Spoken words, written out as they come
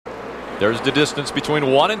There's the distance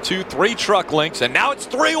between 1 and 2, 3 truck links, and now it's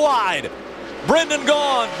 3 wide. Brendan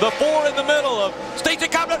Gaughan, the 4 in the middle of Stacey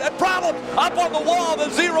Cobbler, and problem up on the wall. The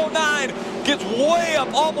 0-9 gets way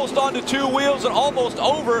up, almost onto 2 wheels and almost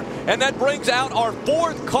over, and that brings out our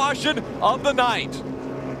 4th caution of the night.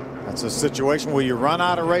 That's a situation where you run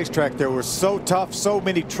out of racetrack. There was so tough, so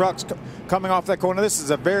many trucks coming off that corner. This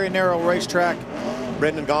is a very narrow racetrack.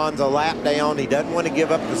 Brendan Gaughan's a lap down. He doesn't want to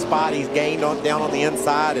give up the spot. He's gained down on the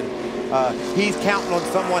inside, and he's counting on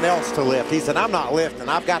someone else to lift. He said, I'm not lifting.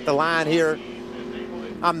 I've got the line here.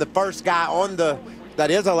 I'm the first guy on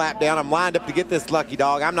that is a lap down. I'm lined up to get this lucky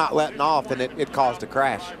dog. I'm not letting off, and it caused a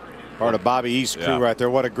crash. Part of Bobby East's crew right there.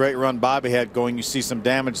 What a great run Bobby had going. You see some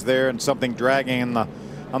damage there and something dragging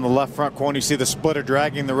on the left front corner. You see the splitter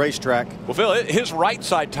dragging the racetrack. Well, Phil, his right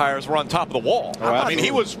side tires were on top of the wall. Oh, I mean,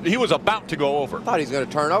 he was about to go over. I thought he was going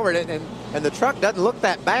to turn over, and the truck doesn't look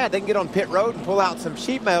that bad. They can get on pit road and pull out some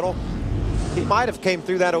sheet metal. He might have came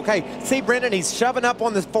through that okay. See, Brendan, he's shoving up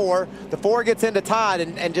on the 4. The 4 gets into Todd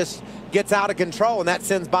and just gets out of control, and that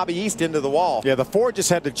sends Bobby East into the wall. Yeah, the 4 just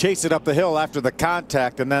had to chase it up the hill after the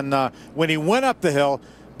contact, and then when he went up the hill,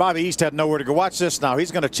 Bobby East had nowhere to go. Watch this now.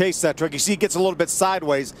 He's going to chase that truck. You see he gets a little bit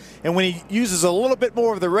sideways, and when he uses a little bit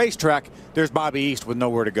more of the racetrack, there's Bobby East with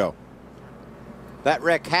nowhere to go. That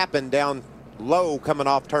wreck happened down low coming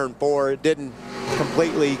off turn 4. It didn't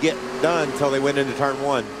completely get done until they went into turn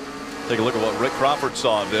 1. Take a look at what Rick Crawford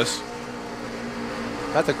saw of this.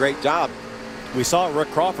 That's a great job. We saw Rick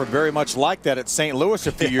Crawford very much like that at St. Louis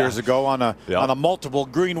a few years ago on a multiple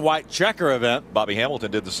green-white checker event. Bobby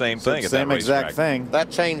Hamilton did the same thing. Same exact thing. That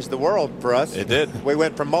changed the world for us. It did. We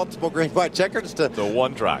went from multiple green-white checkers to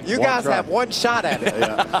one try. You guys have one shot at it.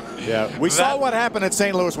 Yeah. We saw what happened at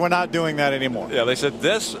St. Louis. We're not doing that anymore. Yeah, they said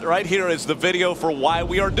this right here is the video for why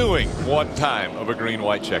we are doing one time of a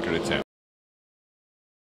green-white checkered attempt.